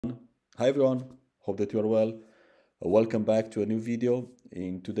Hi everyone, hope that you are well. Welcome back to a new video.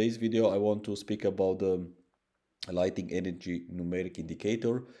 In today's video, I want to speak about the lighting energy numeric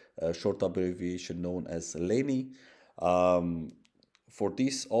indicator, a short abbreviation known as LENI. Um, for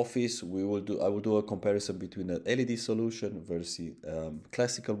this office, I will do a comparison between an LED solution versus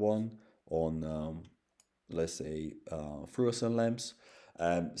classical one on let's say fluorescent lamps,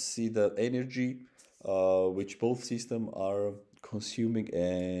 and see the energy which both systems are consuming,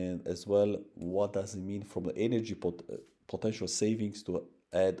 and as well what does it mean from the energy potential savings to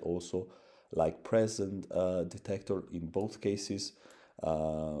add also like present detector in both cases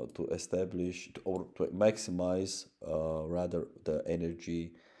to establish or to maximize rather the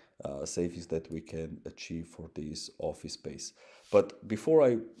energy savings that we can achieve for this office space. But before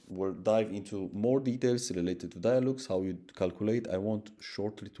I will dive into more details related to Dialux, how you calculate, I want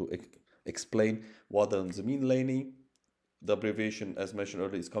shortly to explain what does it mean LENI. The abbreviation, as mentioned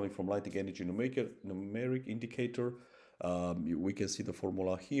earlier, is coming from Lighting Energy Numeric Indicator. We can see the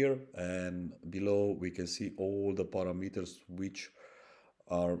formula here, and below we can see all the parameters which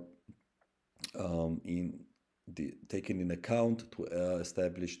are taken in account to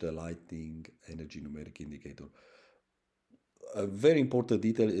establish the lighting energy numeric indicator. A very important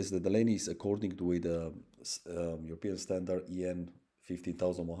detail is that the LENI is according to the European standard EN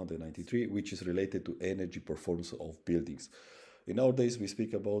 15193, which is related to energy performance of buildings. In nowadays, we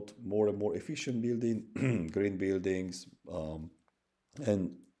speak about more and more efficient building, green buildings,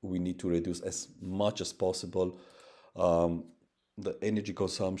 and we need to reduce as much as possible the energy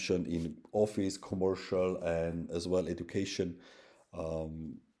consumption in office, commercial, and as well education,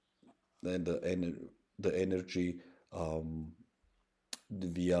 and the energy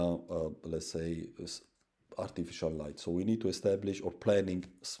via, let's say, artificial light. So we need to establish or planning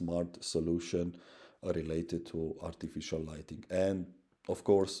smart solution related to artificial lighting. And of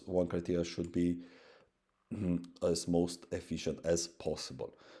course, one criteria should be as most efficient as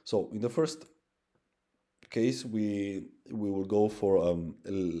possible. So in the first case, we will go for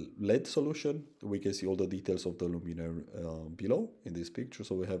LED solution. We can see all the details of the luminaire below in this picture.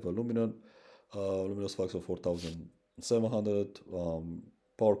 So we have a luminous factor of 4700,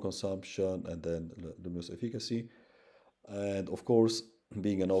 power consumption, and then luminous efficacy. And of course,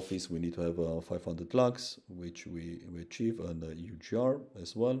 being an office, we need to have 500 lux, which we achieve, and UGR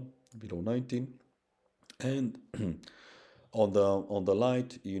as well, below 19. And on the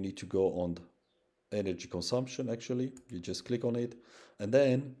light, you need to go on energy consumption. Actually, you just click on it, and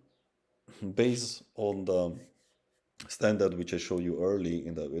then based on the standard which I showed you early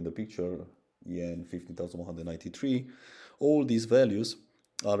in the picture, EN 15193, all these values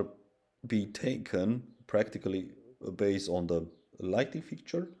are being taken practically based on the lighting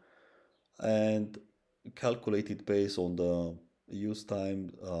fixture and calculated based on the use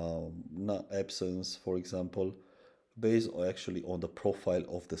time, absence, for example, based actually on the profile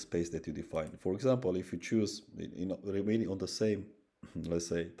of the space that you define. For example, if you choose remaining on the same, let's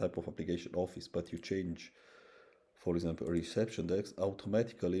say, type of application office, but you change, for example, a reception desk,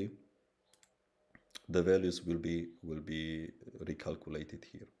 automatically the values will be recalculated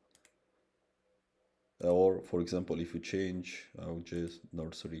here. Or for example, if you change just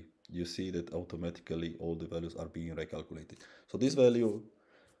nursery, you see that automatically all the values are being recalculated. So this value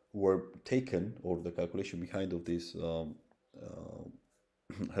were taken, or the calculation behind of this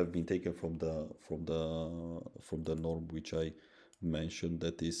have been taken from the norm which I mentioned,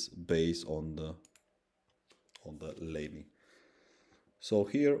 that is based on the LENI. So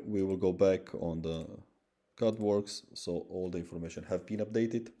here we will go back on the CADWorks, so all the information have been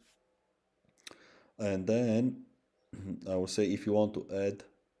updated. And then I would say if you want to add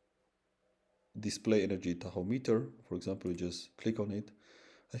display energy tachometer, for example, you just click on it.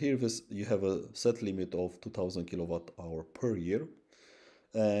 And here you have a set limit of 2000 kilowatt hour per year.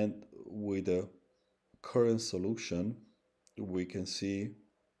 And with the current solution, we can see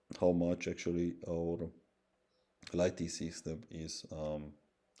how much actually our lighting system is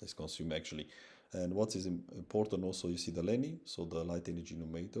consumed actually. And what is important also, you see the LENI, so the light energy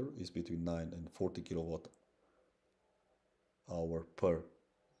numerator is between 9 and 40 kilowatt hour per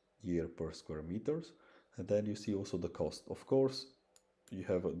year per square meters. And then you see also the cost. Of course, you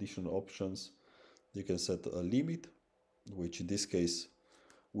have additional options. You can set a limit, which in this case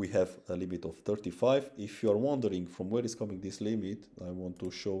we have a limit of 35. If you are wondering from where is coming this limit, I want to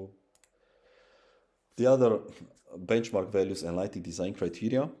show the other benchmark values and lighting design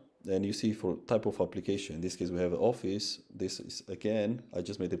criteria. And you see for type of application, in this case we have an office. This is, again, I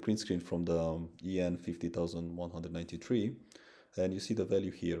just made a print screen from the EN 50193, and you see the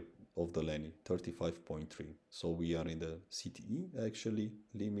value here. of the LENI, 35.3. So we are in the CTE actually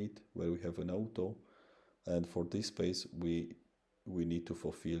limit where we have an auto, and for this space we need to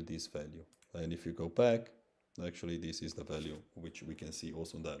fulfill this value. And if you go back, actually this is the value which we can see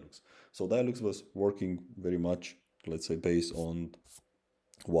also in Dialux. So Dialux was working very much, let's say, based on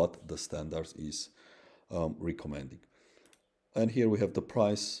what the standards is recommending. And here we have the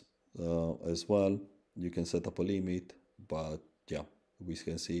price as well. You can set up a limit, but yeah, we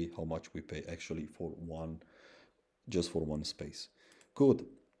can see how much we pay actually for one, just for one space. Good.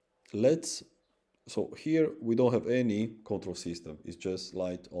 So here we don't have any control system. It's just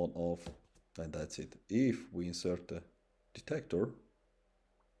light on, off, and that's it. If we insert a detector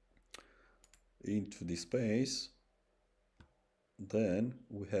into this space, then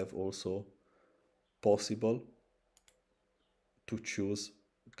we have also possible to choose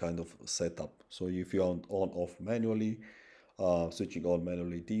kind of setup. So if you want on off manually, switching on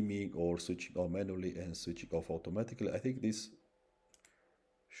manually dimming, or switching on manually and switching off automatically, I think this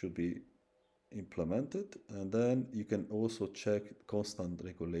should be implemented. And then you can also check constant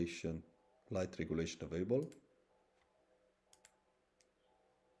regulation, light regulation available.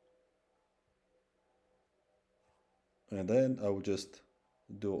 And then I will just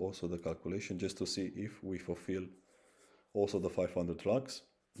do also the calculation just to see if we fulfill also the 500 lux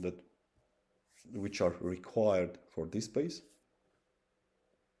that which are required for this space.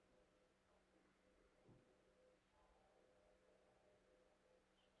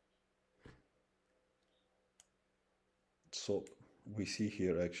 So we see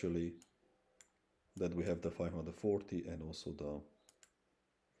here actually that we have the 540 and also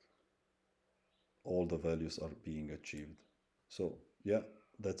all the values are being achieved. So yeah,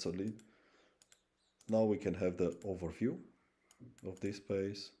 that's a lead. Now we can have the overview of this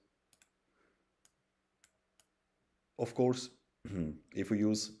space. Of course, if we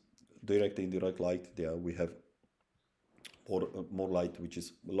use direct and indirect light, yeah, we have more light which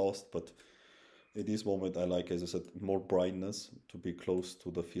is lost, but at this moment I like, as I said, more brightness to be close to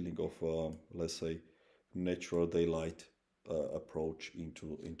the feeling of let's say natural daylight approach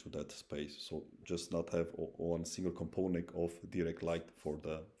into that space. So just not have one single component of direct light for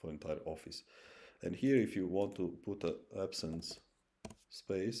the entire office. And here if you want to put an absence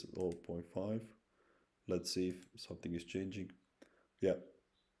space of 0.5, let's see if something is changing. Yeah,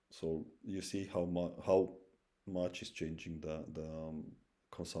 so you see how much is changing the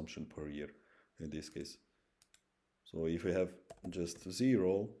consumption per year in this case. So if we have just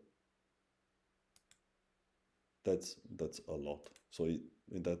 0, that's a lot. So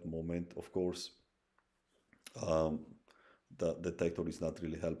in that moment, of course, the detector is not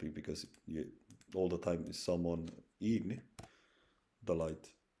really helping, because all the time is someone in, the light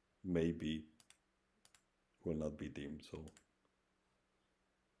maybe will not be dim. So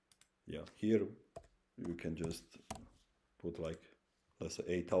yeah, here you can just put like, let's say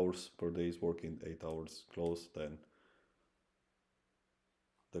 8 hours per day is working, 8 hours close, then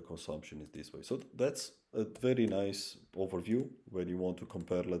the consumption is this way. So that's a very nice overview when you want to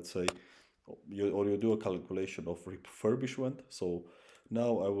compare, let's say, you do a calculation of refurbishment. So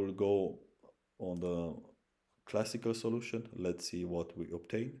now I will go on the classical solution. Let's see what we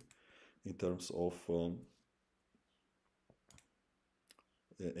obtain in terms of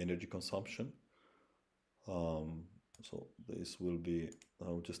energy consumption. So this will be,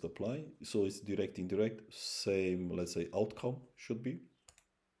 I'll just apply. So it's direct, indirect, same, let's say, outcome should be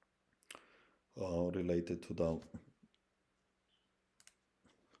related to the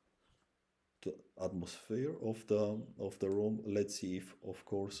atmosphere of the room. Let's see if, of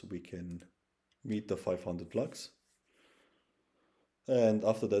course, we can meet the 500 lux. And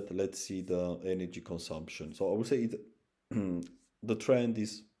after that, let's see the energy consumption. So I would say the trend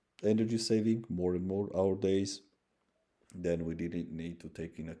is energy saving more and more our days. Then we didn't need to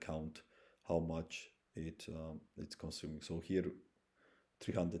take in account how much it's consuming. So here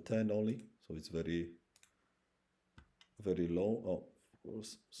 310 only, so it's very low. Oh, of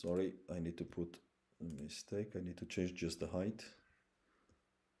course, sorry, I need to put a mistake. I need to change just the height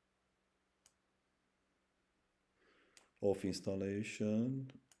of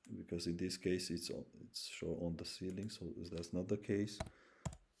installation, because in this case it's shown on the ceiling, so that's not the case.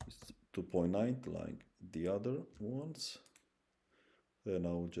 It's 2.9 like the other ones. Then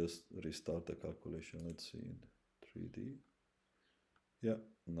I'll just restart the calculation. Let's see in 3D. Yeah,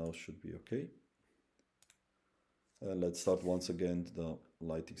 now should be okay. Let's start once again the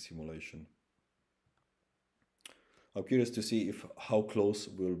lighting simulation. I'm curious to see if how close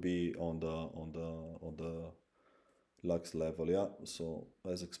we'll be on the lux level. Yeah, so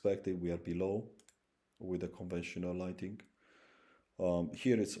as expected we are below with the conventional lighting.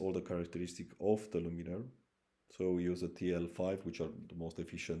 Here it's all the characteristic of the luminaire. So we use a TL5, which are the most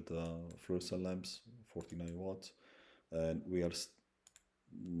efficient fluorescent lamps, 49 watts, and we are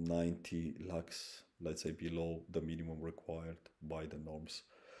 90 lux, let's say below the minimum required by the norms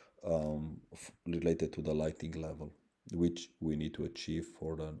related to the lighting level, which we need to achieve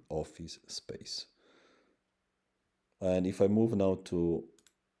for an office space. And if I move now to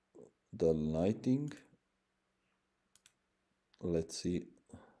the lighting, let's see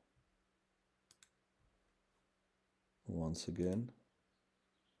once again.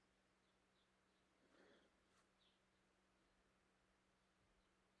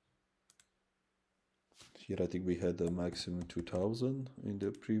 Here I think we had a maximum 2000 in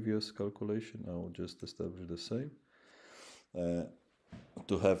the previous calculation. I will just establish the same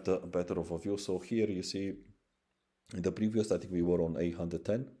to have the better overview. So here you see in the previous I think we were on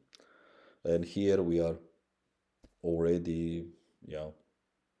 810, and here we are already, yeah,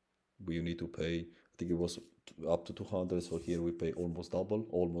 we need to pay, I think it was up to 200, so here we pay almost double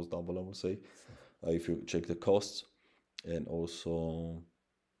I would say, if you check the costs and also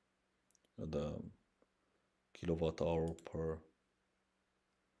the kilowatt hour per.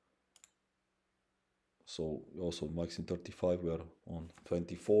 So also maximum 35, we are on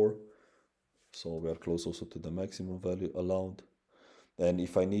 24, so we are close also to the maximum value allowed. And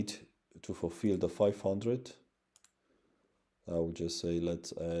if I need to fulfill the 500, I would just say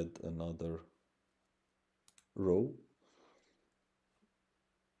let's add another row.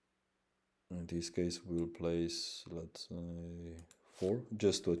 In this case we'll place, let's say 4,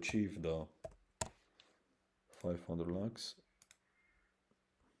 just to achieve the 500 lux.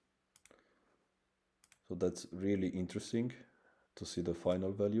 So that's really interesting to see the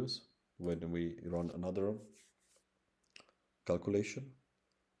final values when we run another calculation.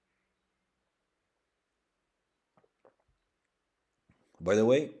 By the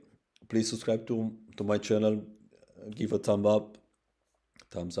way, please subscribe to my channel, give a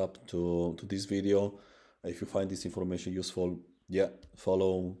thumbs up to this video. If you find this information useful, yeah,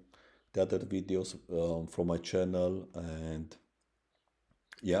 follow the other videos from my channel, and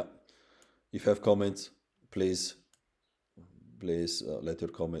yeah, if you have comments, please let your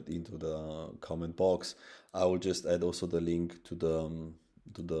comment into the comment box. I will just add also the link to the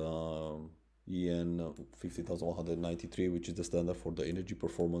EN 50193, which is the standard for the energy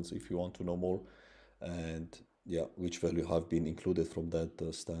performance, if you want to know more, and yeah, which value have been included from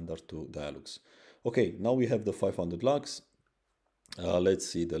that standard to Dialux. Okay, now we have the 500 lux. Let's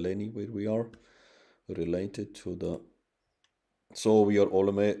see the LENI where we are related to the. So we are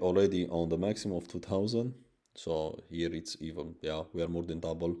already on the maximum of 2000. So here it's even, yeah, we are more than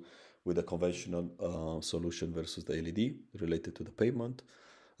double with the conventional solution versus the LED related to the pavement.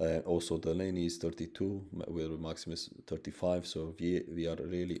 Also the LENI is 32, where the maximum is 35. So we are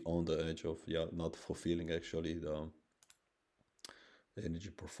really on the edge of, yeah, not fulfilling actually the energy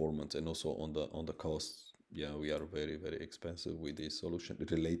performance, and also on the costs. Yeah, we are very, very expensive with this solution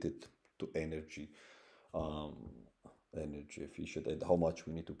related to energy. Energy efficient, and how much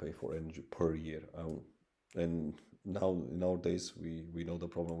we need to pay for energy per year. And nowadays we know the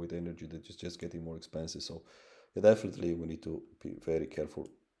problem with energy, that it's just getting more expensive. So yeah, definitely we need to be very careful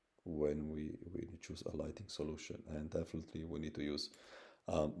when we choose a lighting solution, and definitely we need to use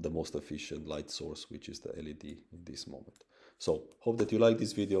the most efficient light source, which is the LED in this moment. So hope that you like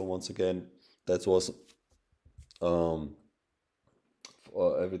this video. Once again, that was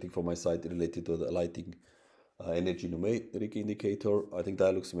everything from my side related to the lighting Energy Numeric Indicator. I think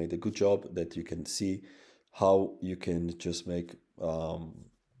Dialux made a good job, that you can see how you can just make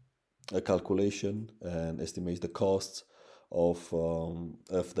a calculation and estimate the costs of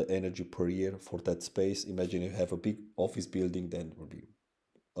the energy per year for that space. Imagine you have a big office building, then it will be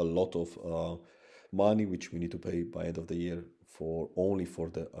a lot of money which we need to pay by end of the year for only for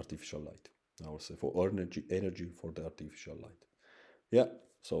the artificial light. I would say for energy for the artificial light. Yeah,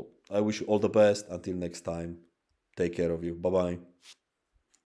 so I wish you all the best. Until next time, take care of you. Bye bye.